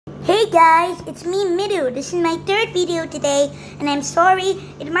guys, it's me Midu. This is my third video today and I'm sorry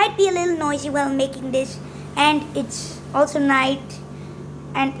it might be a little noisy while making this, and it's also night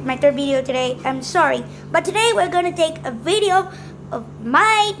and my third video today. I'm sorry, but today we're gonna take a video of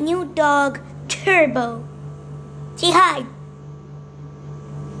my new dog Turbo. Say hi.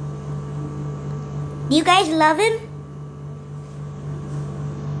 Do you guys love him?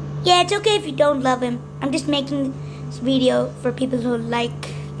 Yeah, it's okay if you don't love him. I'm just making this video for people who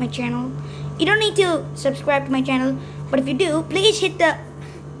like my channel. You don't need to subscribe to my channel, but if you do, please hit the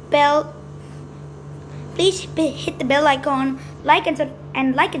bell. Please hit the bell icon, like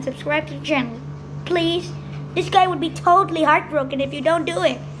and subscribe to the channel. Please. This guy would be totally heartbroken if you don't do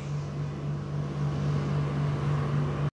it.